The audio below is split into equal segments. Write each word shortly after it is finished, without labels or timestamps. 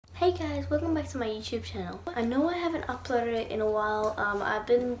Hey guys, welcome back to my YouTube channel. I know I haven't uploaded it in a while. I've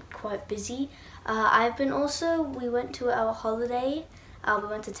been quite busy. We went to our holiday. We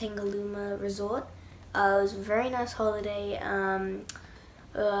went to Tangalooma Resort. It was a very nice holiday.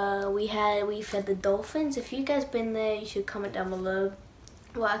 We fed the dolphins. If you guys been there, you should comment down below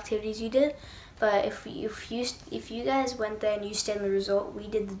what activities you did. But if you guys went there and you stayed in the resort, we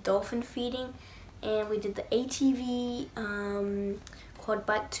did the dolphin feeding, and we did the ATV quad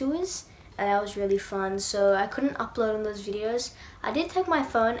bike tours, and that was really fun. So I couldn't upload on those videos. I did take my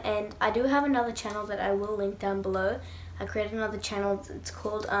phone, and I do have another channel that I will link down below. I created another channel. It's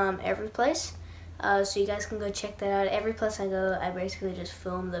called Every Place. So you guys can go check that out. Every place I go, I basically just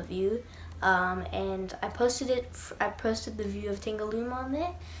film the view, and I posted the view of Tangalooma on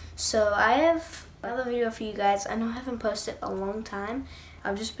there. So I have another video for you guys. I know I haven't posted a long time.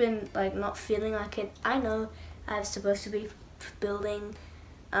 I've just been like not feeling like it. I know I'm supposed to be filming,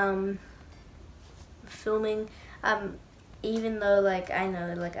 even though like I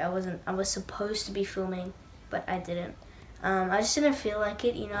know like I was supposed to be filming, but I didn't. I just didn't feel like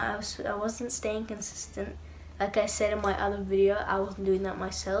it, you know. I wasn't staying consistent. Like I said in my other video, I wasn't doing that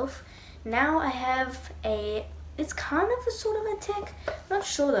myself. Now I have it's kind of a sort of a tech, not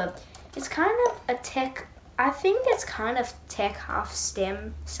sure though. It's kind of a tech, I think it's kind of tech, half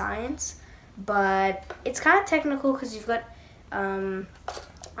STEM science, but it's kind of technical because you've got, I'll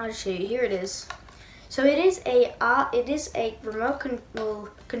show you, here it is. So it is a remote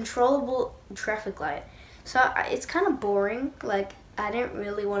controllable traffic light. So it's kind of boring. Like, I didn't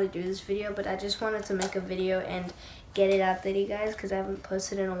really want to do this video, but I just wanted to make a video and get it out there to you guys because I haven't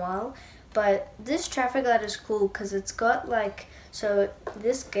posted in a while. But this traffic light is cool because it's got like, so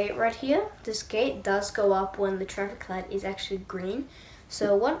this gate right here, this gate does go up when the traffic light is actually green.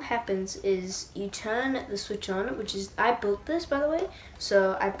 So what happens is you turn the switch on, which is, I built this by the way.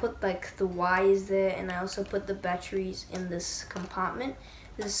 So I put like the wires there, and I also put the batteries in this compartment.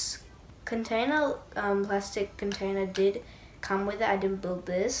 This container, plastic container did come with it. I didn't build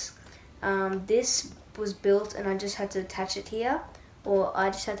this. This was built and I just had to attach it here, or I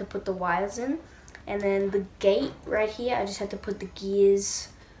just had to put the wires in. And then the gate right here, I just had to put the gears,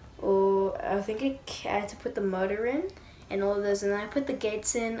 or I think I had to put the motor in and all of those. And then I put the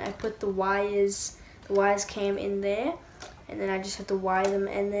gates in, I put the wires came in there, and then I just had to wire them.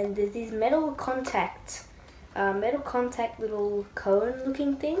 And then there's these metal contact little cone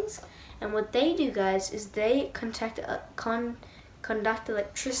looking things. And what they do, guys, is they conduct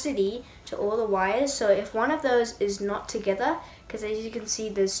electricity to all the wires. So if one of those is not together, because as you can see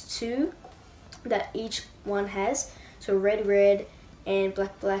there's two that each one has, so red and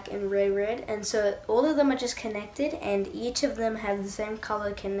black and red, and so all of them are just connected, and each of them have the same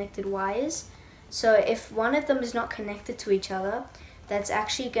color connected wires. So if one of them is not connected to each other, that's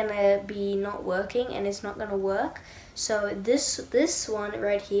actually gonna be not working, and it's not gonna work. So this one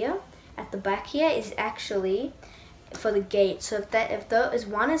right here at the back here is actually for the gate. So if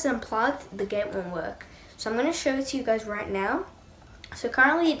one is unplugged, the gate won't work. So I'm gonna show it to you guys right now. So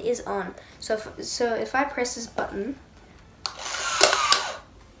currently it is on. So if I press this button, oh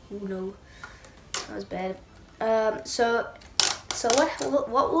no, that was bad. So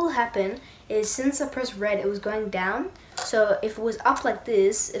what will happen is, since I pressed red, it was going down. So if it was up like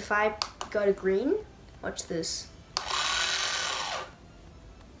this, if I go to green, watch this.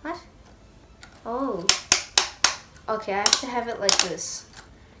 What? Oh. Okay, I have to have it like this,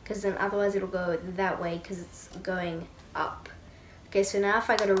 because then otherwise it'll go that way because it's going up. Okay, so now if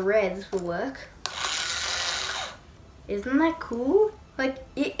I go to red, this will work. Isn't that cool? Like,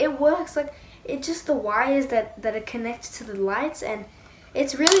 it works. Like, it's just the wires that are connected to the lights, and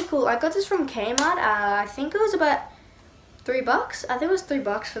it's really cool. I got this from Kmart. I think it was about $3. I think it was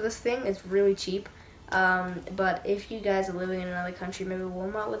 $3 for this thing. It's really cheap. But if you guys are living in another country, maybe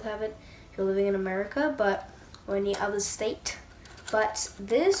Walmart would have it if you're living in America, or any other state. But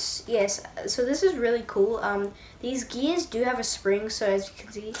this, yes, so this is really cool. These gears do have a spring, so as you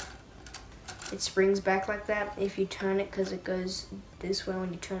can see, it springs back like that if you turn it, because it goes this way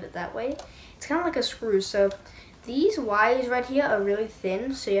when you turn it that way. It's kind of like a screw. So these wires right here are really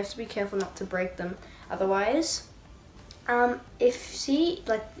thin, so you have to be careful not to break them. Otherwise,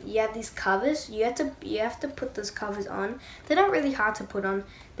 like you have these covers, you have to put those covers on. They're not really hard to put on.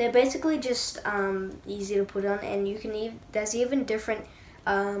 They're basically just easy to put on, and you can there's even different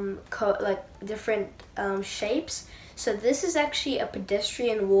shapes. So this is actually a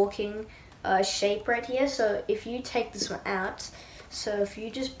pedestrian walking shape right here. So if you take this one out, so if you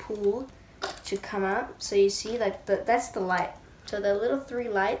just pull, it should come out. So you see, like that's the light. So there are little 3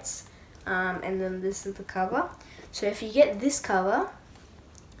 lights, and then this is the cover. So if you get this cover,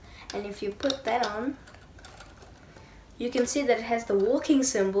 And if you put that on, you can see that it has the walking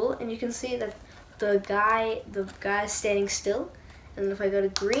symbol, and you can see that the guy is standing still. And if I go to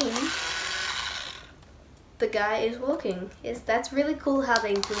green, the guy is walking. That's really cool how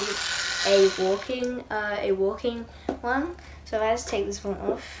they included a walking one. So if I just take this one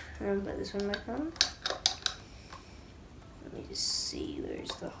off and put this one back on. Let me just see,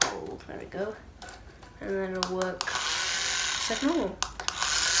 where's the hole? There we go. And then it'll work just like normal.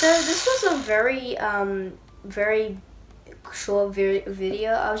 So this was a very very short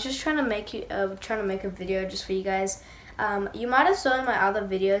video. I was just trying to make a video just for you guys. You might have saw in my other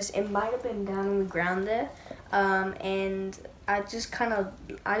videos, it might have been down on the ground there, and I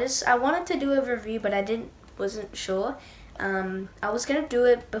wanted to do a review, but I wasn't sure. I was gonna do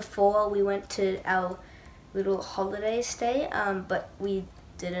it before we went to our little holiday stay, but we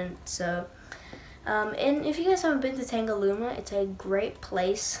didn't. So, and if you guys haven't been to Tangalooma, it's a great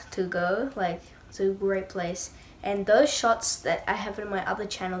place to go. Like, it's a great place. And those shots that I have in my other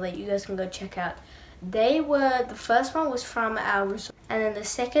channel that you guys can go check out, the first one was from our resort, and then the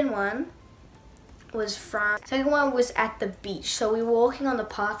second one was at the beach. So we were walking on the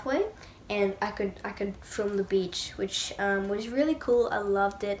pathway, and I could film the beach, which was really cool. I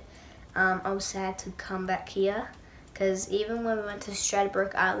loved it. I was sad to come back here, because even when we went to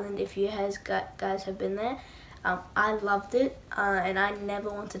Stradbroke Island, if you guys have been there, I loved it, and I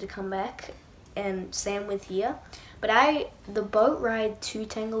never wanted to come back. And same with here. But the boat ride to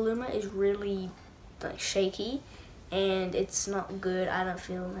Tangalooma is really like shaky, and it's not good. I don't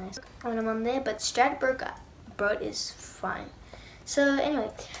feel nice when I'm on there, but Stradbroke boat is fine. So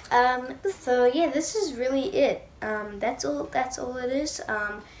anyway, so yeah, this is really it. That's all it is.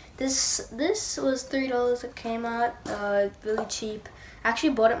 This was $3 at Kmart, really cheap. I actually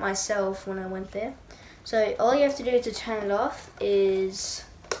bought it myself when I went there. So all you have to do to turn it off is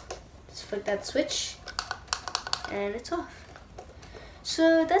just flick that switch, and it's off.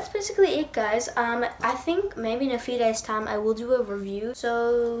 So that's basically it, guys. I think maybe in a few days time I will do a review.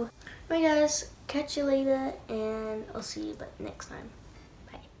 So, bye guys, catch you later, and I'll see you next time.